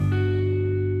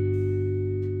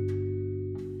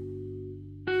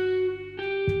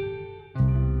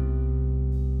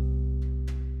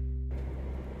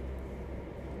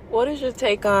what is your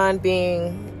take on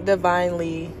being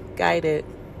divinely guided?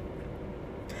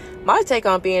 My take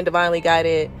on being divinely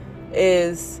guided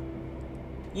is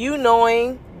you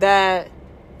knowing that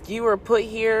you were put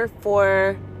here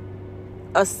for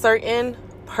a certain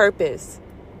purpose,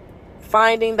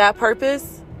 finding that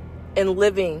purpose and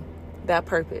living that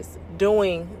purpose,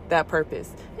 doing that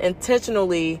purpose,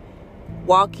 intentionally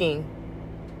walking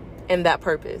in that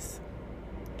purpose.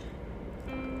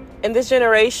 In this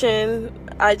generation,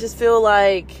 I just feel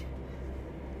like,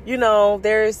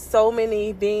 there's so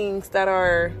many beings that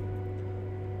are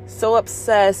so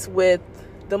obsessed with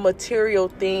the material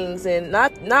things, and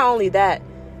not only that,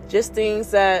 just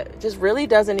things that just really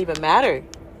doesn't even matter.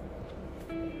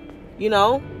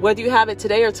 Whether you have it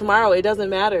today or tomorrow, it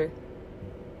doesn't matter.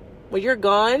 When you're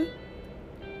gone,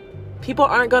 people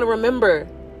aren't going to remember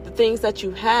the things that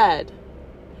you had.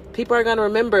 People are going to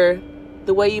remember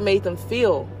the way you made them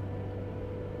feel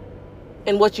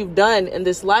and what you've done in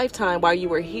this lifetime while you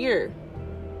were here.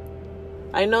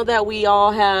 I know that we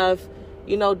all have,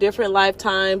 different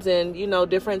lifetimes and,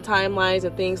 different timelines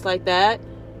and things like that,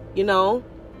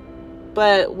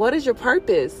 but what is your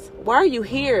purpose? Why are you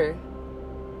here?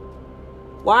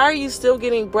 Why are you still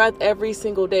getting breath every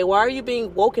single day? Why are you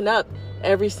being woken up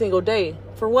every single day?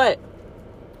 For what?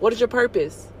 What is your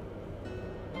purpose?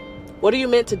 What are you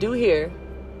meant to do here?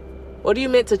 What are you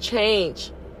meant to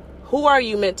change? Who are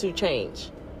you meant to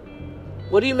change?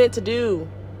 What are you meant to do?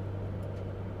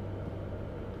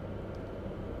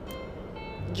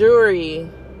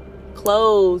 Jewelry,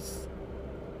 clothes,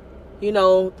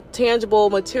 tangible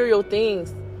material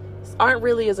things aren't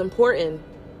really as important.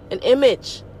 An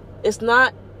image is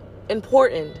not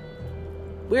important.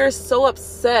 We are so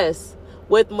obsessed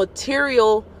with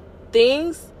material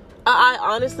things. I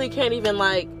honestly can't even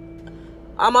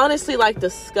I'm honestly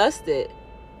disgusted.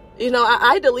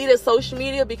 I deleted social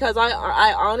media because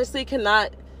I honestly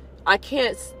I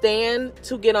can't stand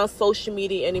to get on social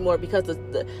media anymore, because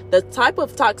the type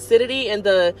of toxicity and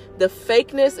the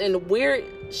fakeness and weird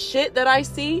shit that I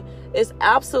see is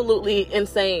absolutely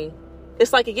insane.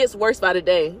 It's like it gets worse by the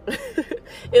day.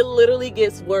 It literally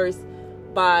gets worse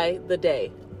by the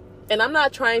day. And I'm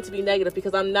not trying to be negative,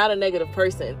 because I'm not a negative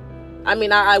person. I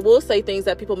mean, I will say things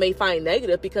that people may find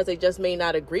negative because they just may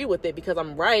not agree with it because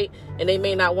I'm right, and they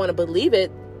may not want to believe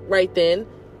it right then.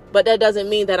 But that doesn't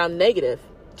mean that I'm negative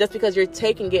just because you're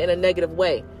taking it in a negative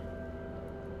way.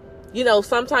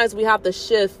 Sometimes we have to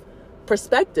shift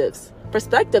perspectives.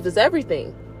 Perspective is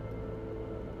everything.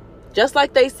 Just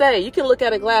like they say, you can look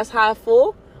at a glass half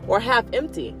full or half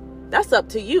empty. That's up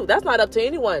to you. That's not up to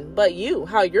anyone but you,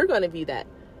 how you're going to be that.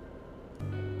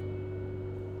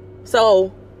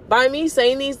 So by me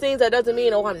saying these things, that doesn't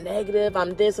mean, I'm negative,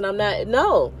 I'm this and I'm that.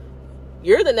 No,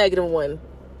 you're the negative one.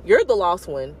 You're the lost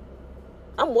one.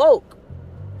 I'm woke.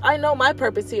 I know my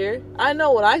purpose here. I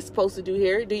know what I'm supposed to do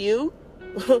here. Do you?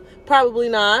 Probably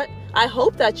not. I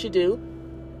hope that you do.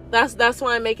 That's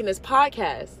why I'm making this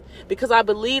podcast, because I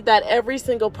believe that every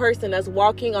single person that's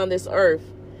walking on this earth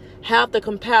have the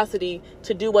capacity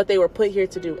to do what they were put here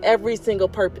to do. Every single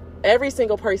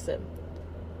person.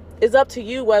 It's up to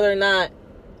you whether or not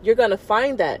you're going to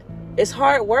find that. It's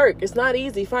hard work. It's not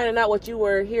easy finding out what you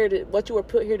were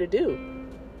put here to do.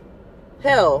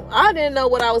 Hell, I didn't know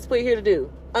what I was put here to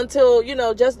do until,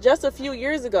 just a few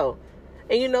years ago.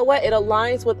 And you know what? It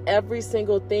aligns with every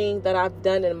single thing that I've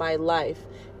done in my life.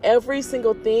 Every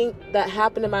single thing that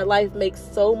happened in my life makes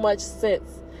so much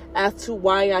sense as to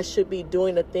why I should be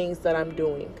doing the things that I'm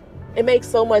doing. It makes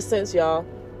so much sense, y'all.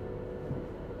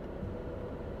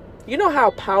 You know how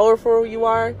powerful you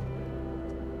are?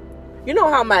 You know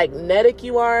how magnetic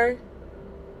you are?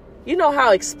 You know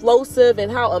how explosive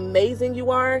and how amazing you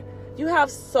are? You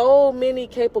have so many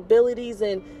capabilities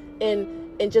and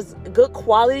just good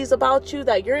qualities about you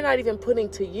that you're not even putting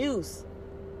to use.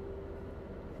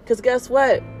 Because guess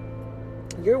what?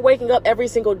 You're waking up every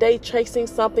single day chasing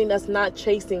something that's not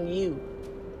chasing you.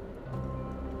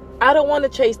 I don't want to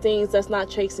chase things that's not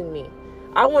chasing me.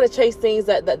 I want to chase things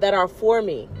that are for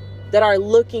me, that are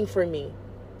looking for me.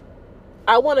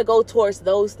 I want to go towards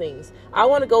those things. I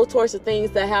want to go towards the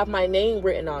things that have my name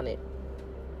written on it.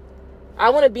 I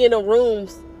want to be in the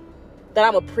rooms that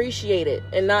I'm appreciated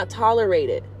and not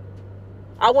tolerated.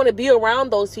 I want to be around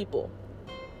those people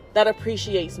that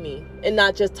appreciates me and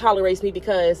not just tolerates me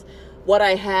because what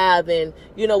I have and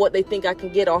what they think I can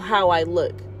get or how I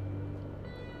look.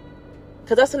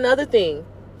 Because that's another thing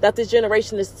that this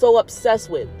generation is so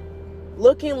obsessed with.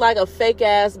 Looking like a fake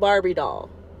ass Barbie doll.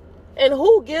 And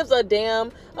who gives a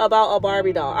damn about a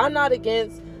Barbie doll? I'm not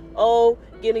against,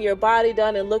 getting your body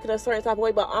done and looking a certain type of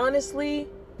way. But honestly,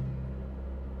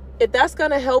 If that's going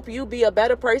to help you be a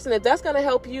better person, if that's going to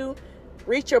help you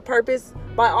reach your purpose,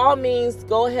 by all means,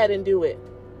 go ahead and do it.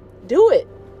 Do it.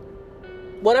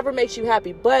 Whatever makes you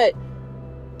happy. But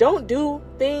don't do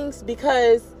things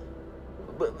because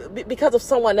of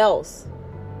someone else.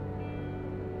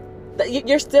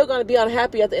 You're still going to be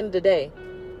unhappy at the end of the day.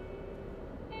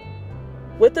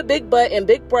 With the big butt and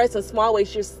big breasts and small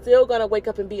waist, you're still going to wake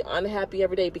up and be unhappy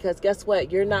every day, because guess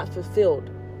what? You're not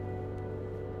fulfilled.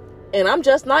 And I'm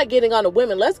just not getting on the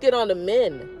women. Let's get on the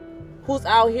men who's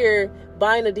out here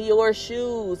buying the Dior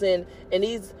shoes and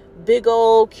these big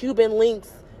old Cuban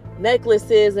links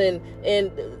necklaces and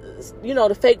you know,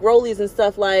 the fake rollies and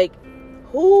stuff. Like,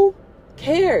 who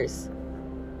cares?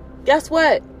 Guess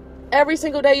what? Every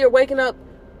single day you're waking up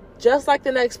just like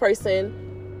the next person.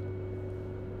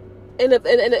 And the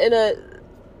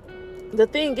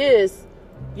thing is,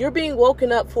 you're being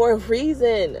woken up for a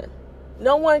reason.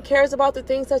 No one cares about the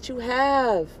things that you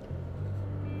have.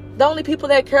 The only people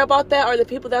that care about that are the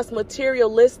people that's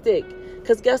materialistic.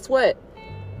 Because guess what?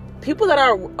 People that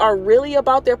are really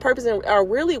about their purpose and are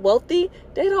really wealthy,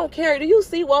 they don't care. Do you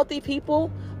see wealthy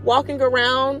people walking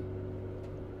around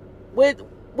with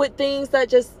things that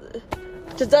just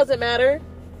doesn't matter?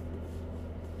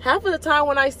 Half of the time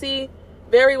when I see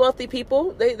very wealthy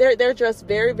people, they're dressed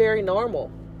very, very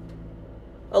normal.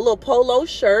 A little polo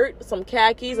shirt, some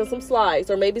khakis, and some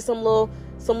slides, or maybe some little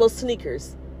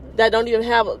sneakers that don't even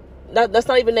have that's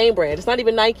not even name brand. It's not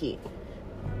even Nike.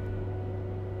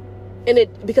 And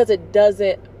because it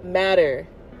doesn't matter.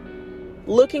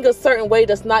 Looking a certain way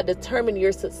does not determine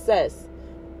your success.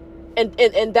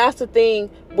 And that's the thing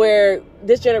where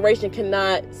this generation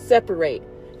cannot separate.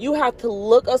 You have to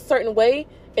look a certain way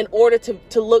in order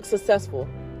to look successful.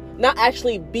 Not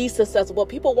actually be successful, but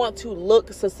people want to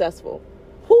look successful.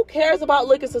 Who cares about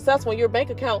looking successful when your bank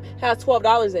account has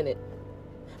 $12 in it?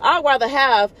 I'd rather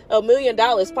have $1 million,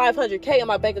 $500K in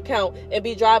my bank account, and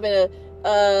be driving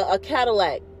a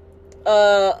Cadillac,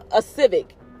 a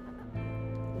Civic,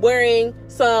 wearing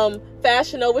some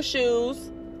Fashion Nova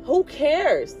shoes. Who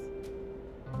cares?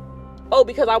 Oh,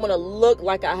 because I want to look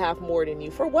like I have more than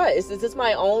you. For what? Is this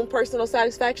my own personal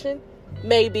satisfaction?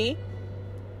 Maybe.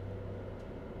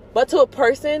 But to a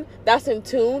person that's in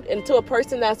tune and to a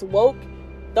person that's woke,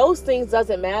 those things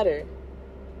doesn't matter.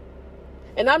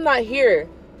 And I'm not here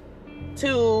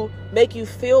to make you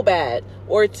feel bad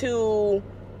or to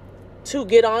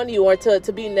get on you or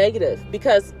to be negative.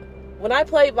 Because when I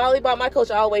play volleyball, my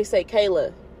coach always say,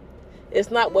 Kayla,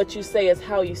 it's not what you say, it's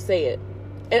how you say it.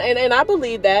 And I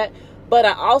believe that. But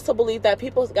I also believe that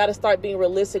people got to start being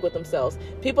realistic with themselves.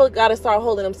 People got to start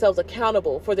holding themselves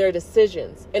accountable for their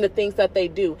decisions and the things that they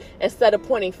do instead of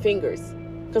pointing fingers.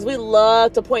 Because we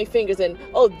love to point fingers and,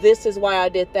 oh, this is why I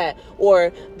did that.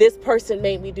 Or this person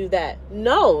made me do that.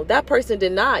 No, that person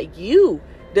did not. You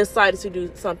decided to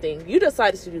do something. You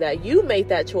decided to do that. You made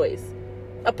that choice.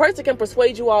 A person can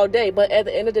persuade you all day, but at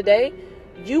the end of the day,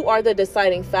 you are the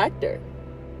deciding factor.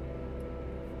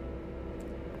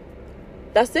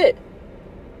 That's it.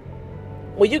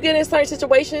 When you get in certain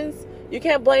situations, you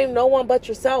can't blame no one but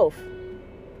yourself.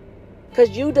 Because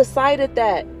you decided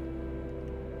that.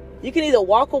 You can either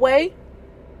walk away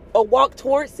or walk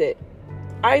towards it.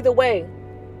 Either way,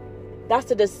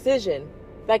 that's a decision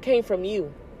that came from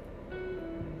you.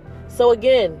 So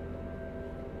again,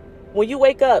 when you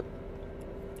wake up,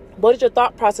 what is your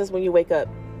thought process when you wake up?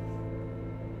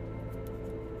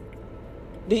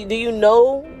 Do you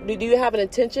know? Do you have an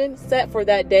intention set for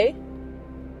that day?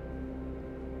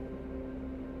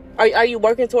 Are you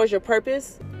working towards your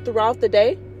purpose throughout the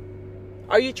day?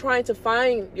 Are you trying to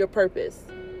find your purpose?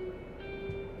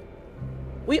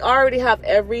 We already have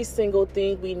every single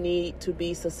thing we need to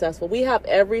be successful. We have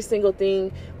every single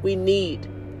thing we need.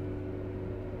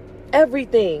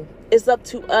 Everything. It's up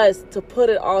to us to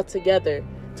put it all together,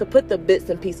 to put the bits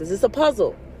and pieces. It's a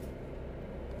puzzle.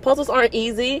 Puzzles aren't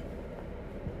easy.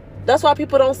 That's why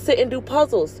people don't sit and do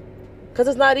puzzles. Because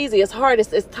it's not easy. It's hard.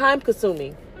 It's time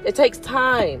consuming. It takes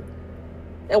time.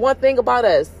 And one thing about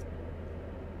us,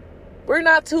 we're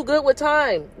not too good with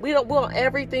time. We want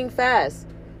everything fast.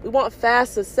 We want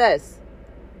fast success,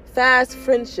 fast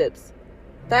friendships,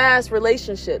 fast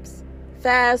relationships,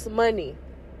 fast money,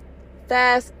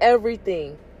 fast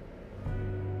everything.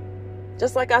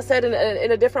 Just like I said in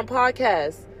a different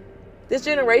podcast, this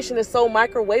generation is so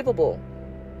microwavable.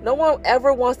 No one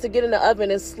ever wants to get in the oven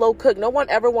and slow cook. No one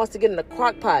ever wants to get in a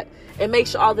crock pot and make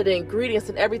sure all of the ingredients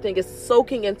and everything is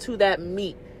soaking into that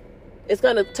meat. It's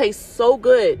going to taste so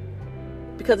good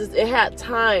because it had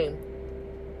time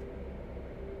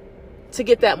to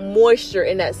get that moisture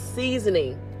and that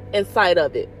seasoning inside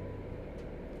of it.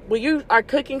 When you are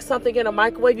cooking something in a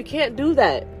microwave, you can't do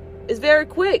that. It's very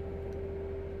quick.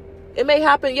 It may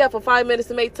happen, for 5 minutes.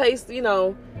 It may taste,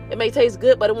 it may taste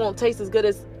good, but it won't taste as good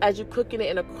as you cooking it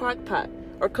in a crock pot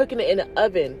or cooking it in an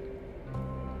oven.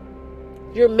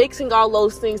 You're mixing all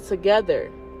those things together.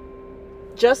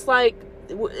 Just like,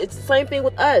 it's the same thing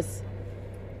with us.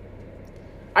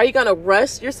 Are you going to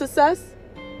rush your success?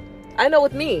 I know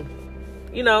with me,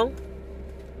 am,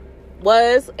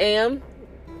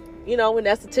 an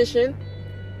esthetician.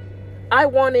 I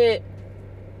wanted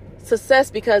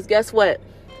success because guess what?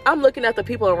 I'm looking at the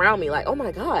people around me like, oh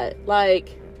my God,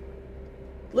 like,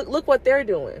 look what they're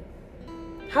doing.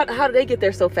 How did they get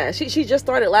there so fast? She just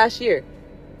started last year.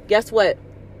 Guess what?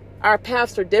 Our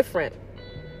paths are different.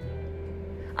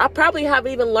 I probably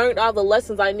haven't even learned all the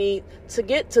lessons I need to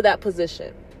get to that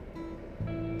position.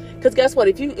 Because guess what?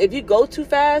 If you go too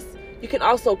fast, you can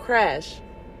also crash.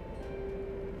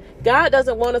 God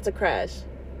doesn't want us to crash.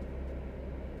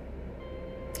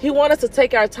 He wants us to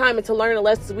take our time and to learn the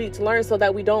lessons we need to learn so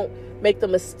that we don't make the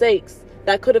mistakes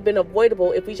that could have been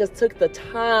avoidable if we just took the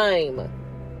time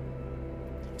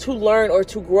to learn or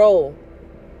to grow.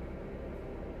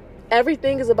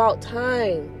 Everything is about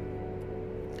time.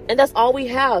 And that's all we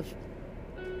have.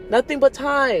 Nothing but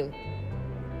time.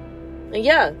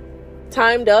 And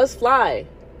time does fly.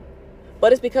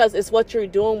 But it's because it's what you're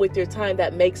doing with your time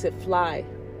that makes it fly.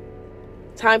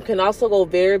 Time can also go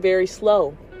very, very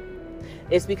slow.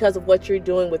 It's because of what you're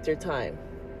doing with your time.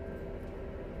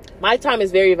 My time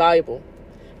is very valuable.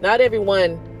 Not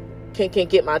everyone can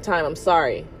get my time. I'm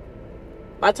sorry.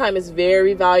 My time is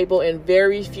very valuable, and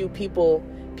very few people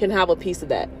can have a piece of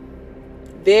that.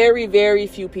 Very, very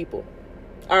few people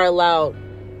are allotted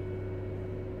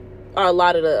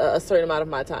a certain amount of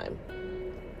my time.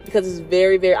 Because it's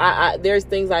very, very, there's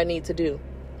things I need to do.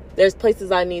 There's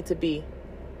places I need to be.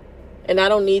 And I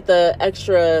don't need the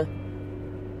extra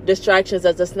distractions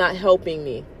that's just not helping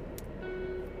me.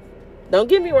 Don't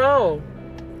get me wrong.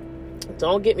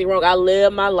 I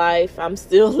live my life. I'm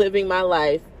still living my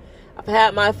life. I've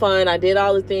had my fun. I did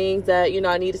all the things that,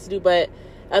 I needed to do. But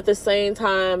at the same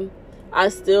time, I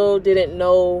still didn't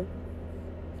know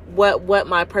what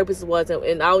my purpose was.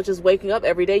 And I was just waking up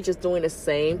every day just doing the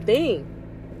same thing.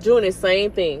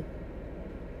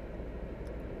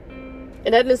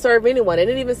 And that didn't serve anyone. It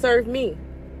didn't even serve me.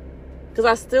 Because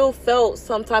I still felt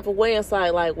some type of way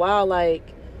inside. Like, wow, like,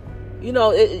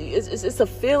 it's a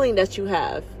feeling that you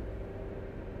have.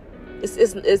 It's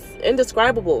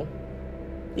indescribable.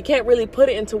 You can't really put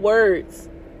it into words.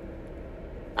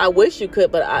 I wish you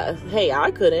could, but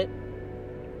I couldn't.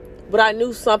 But I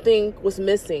knew something was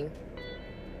missing.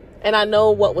 And I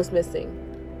know what was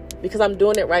missing. Because I'm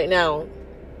doing it right now.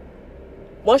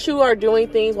 Once you start doing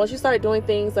things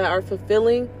that are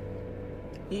fulfilling,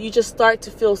 you just start to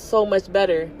feel so much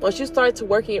better. Once you start to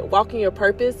walking your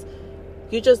purpose,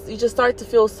 you just start to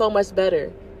feel so much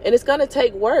better. And it's going to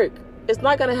take work. It's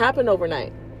not going to happen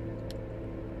overnight.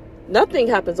 Nothing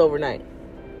happens overnight.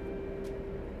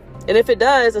 And if it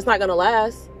does, it's not going to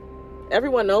last.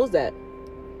 Everyone knows that.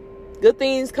 Good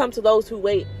things come to those who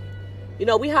wait.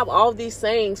 We have all these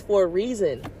sayings for a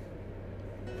reason.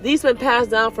 These been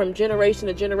passed down from generation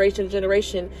to generation to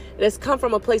generation. And it's come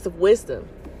from a place of wisdom.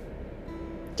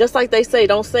 Just like they say,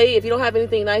 don't say, if you don't have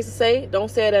anything nice to say,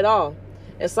 don't say it at all.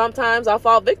 And sometimes I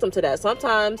fall victim to that.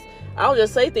 Sometimes I'll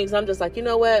just say things. I'm just like, you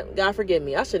know what? God forgive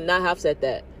me. I should not have said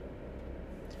that.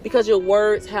 Because your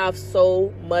words have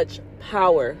so much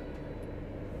power.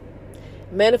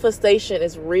 Manifestation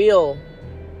is real.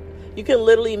 You can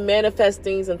literally manifest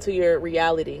things into your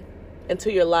reality,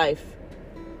 into your life,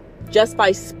 just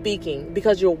by speaking,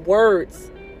 because your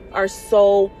words are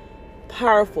so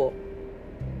powerful.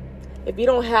 If you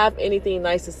don't have anything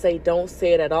nice to say, don't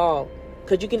say it at all,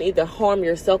 because you can either harm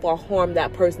yourself or harm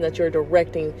that person that you're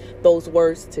directing those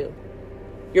words to.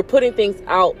 You're putting things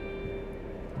out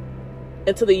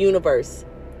into the universe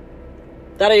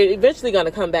that are eventually going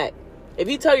to come back. If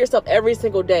you tell yourself every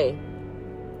single day,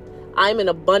 I'm an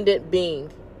abundant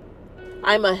being,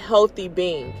 I'm a healthy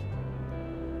being,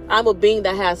 I'm a being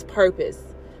that has purpose,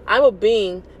 I'm a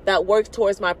being that works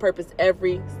towards my purpose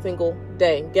every single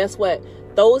day, guess what?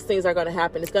 Those things are going to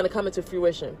happen. It's going to come into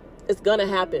fruition. It's going to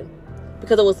happen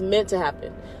because it was meant to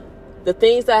happen. The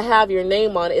things that have your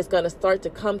name on it is going to start to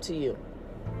come to you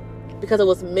because it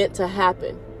was meant to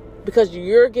happen. Because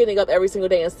you're getting up every single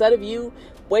day. Instead of you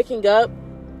waking up,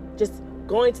 just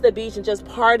going to the beach and just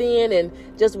partying and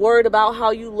just worried about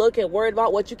how you look and worried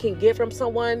about what you can get from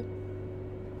someone,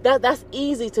 that's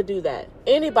easy to do that.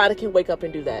 Anybody can wake up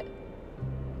and do that.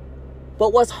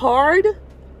 But what's hard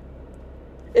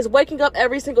is waking up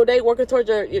every single day, walking towards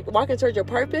your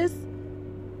purpose,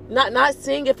 Not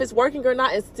seeing if it's working or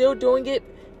not and still doing it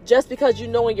just because you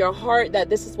know in your heart that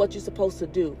this is what you're supposed to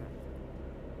do.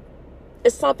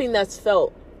 It's something that's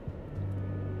felt.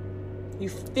 You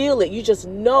feel it. You just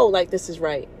know like this is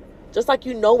right. Just like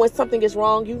you know when something is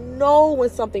wrong, you know when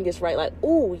something is right. Like,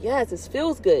 oh, yes, this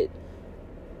feels good.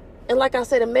 And like I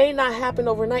said, it may not happen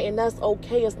overnight, and that's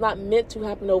okay. It's not meant to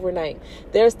happen overnight.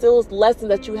 There's still lessons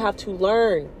that you have to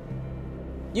learn.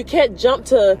 You can't jump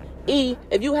to E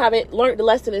if you haven't learned the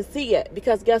lesson in C yet.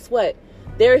 Because guess what?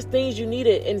 There's things you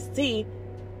needed in C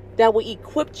that will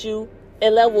equip you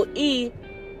in level E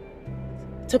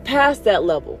to pass that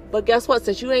level. But guess what?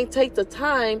 Since you ain't take the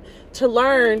time to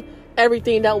learn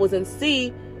everything that was in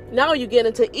C, now you get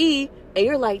into E and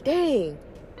you're like, dang,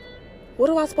 what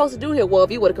am I supposed to do here? Well,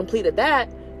 if you would have completed that,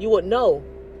 you would know.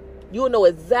 You would know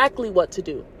exactly what to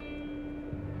do.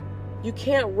 You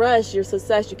can't rush your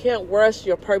success. You can't rush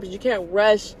your purpose. You can't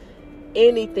rush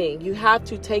anything. You have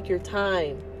to take your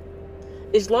time.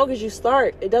 As long as you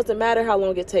start, it doesn't matter how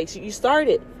long it takes. You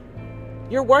started.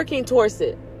 You're working towards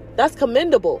it. That's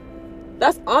commendable.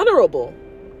 That's honorable.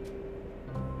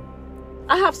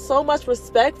 I have so much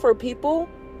respect for people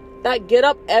that get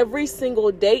up every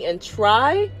single day and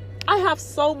try. I have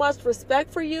so much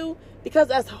respect for you because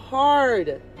that's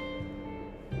hard.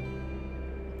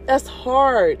 That's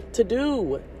hard to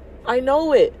do. I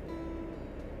know it.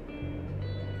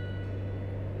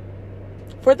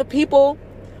 For the people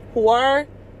who are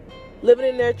living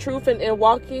in their truth and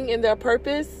walking in their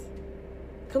purpose,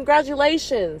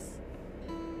 congratulations.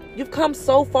 You've come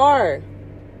so far.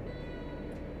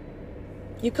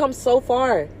 You've come so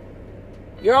far.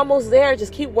 You're almost there.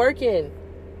 Just keep working.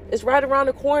 It's right around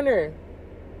the corner.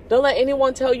 Don't let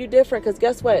anyone tell you different, because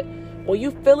guess what? When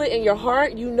you feel it in your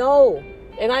heart, you know.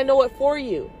 And I know it for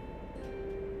you.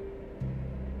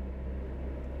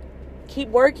 Keep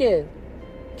working.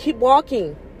 Keep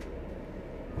walking.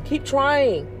 Keep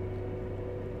trying.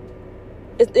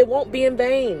 It won't be in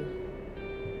vain.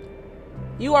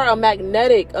 You are a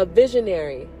magnetic, a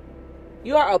visionary.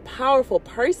 You are a powerful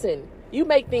person. You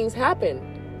make things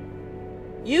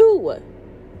happen. You.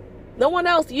 No one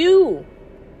else. You.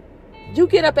 You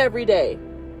get up every day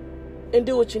and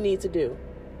do what you need to do.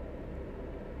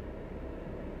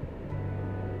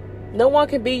 No one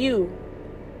can be you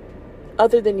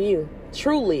other than you.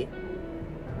 Truly.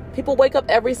 People wake up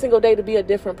every single day to be a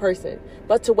different person.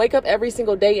 But to wake up every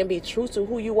single day and be true to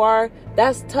who you are,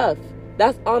 that's tough.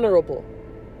 That's honorable.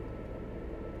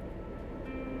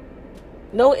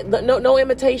 No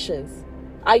imitations.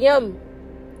 I am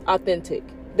authentic.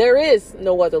 There is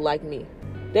no other like me.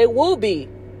 There will be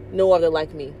no other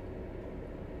like me.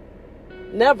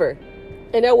 Never.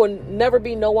 And there will never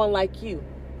be no one like you.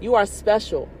 You are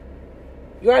special.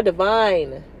 You are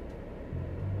divine.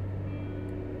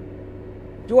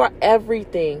 You are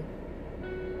everything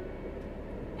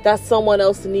that someone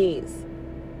else needs.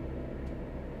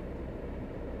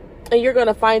 And you're going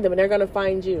to find them, and they're going to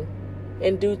find you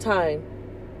in due time,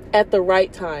 at the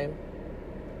right time.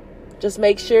 Just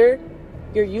make sure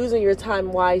you're using your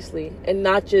time wisely and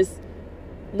not just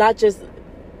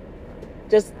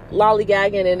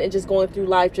lollygagging and just going through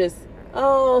life just,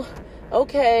 oh,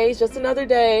 okay, it's just another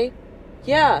day.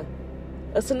 Yeah,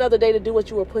 it's another day to do what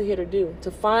you were put here to do,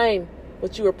 to find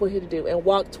what you were put here to do and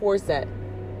walk towards that.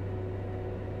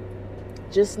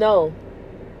 Just know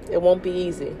it won't be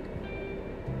easy.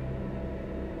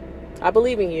 I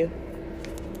believe in you.